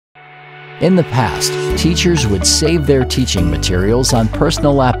In the past, teachers would save their teaching materials on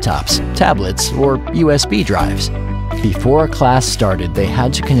personal laptops, tablets, or USB drives. Before a class started, they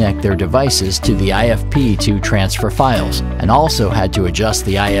had to connect their devices to the IFP to transfer files, and also had to adjust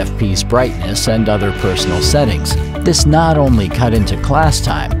the IFP's brightness and other personal settings. This not only cut into class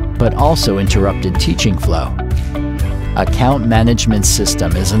time, but also interrupted teaching flow. Account Management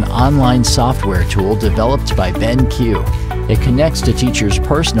System is an online software tool developed by BenQ. It connects to teachers'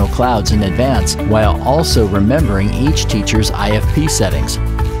 personal clouds in advance while also remembering each teacher's IFP settings,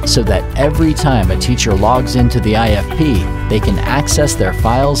 so that every time a teacher logs into the IFP, they can access their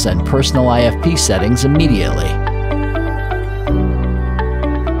files and personal IFP settings immediately.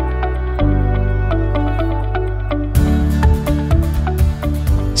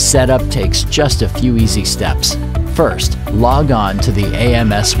 Setup takes just a few easy steps. First, log on to the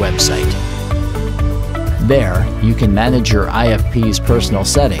AMS website. There, you can manage your IFP's personal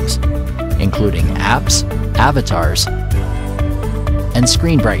settings, including apps, avatars, and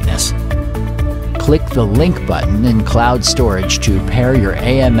screen brightness. Click the link button in Cloud Storage to pair your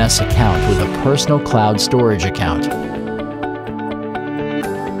AMS account with a personal cloud storage account.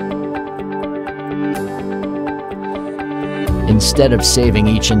 Instead of saving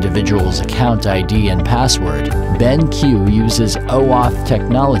each individual's account ID and password, BenQ uses OAuth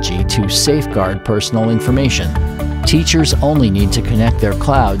technology to safeguard personal information. Teachers only need to connect their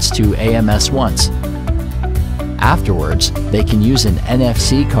clouds to AMS once. Afterwards, they can use an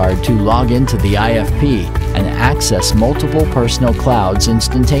NFC card to log into the IFP and access multiple personal clouds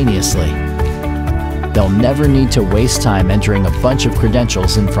instantaneously. They'll never need to waste time entering a bunch of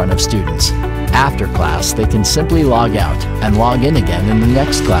credentials in front of students. After class, they can simply log out and log in again in the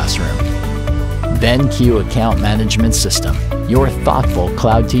next classroom. BenQ Account Management System, your thoughtful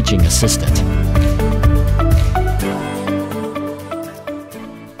cloud teaching assistant.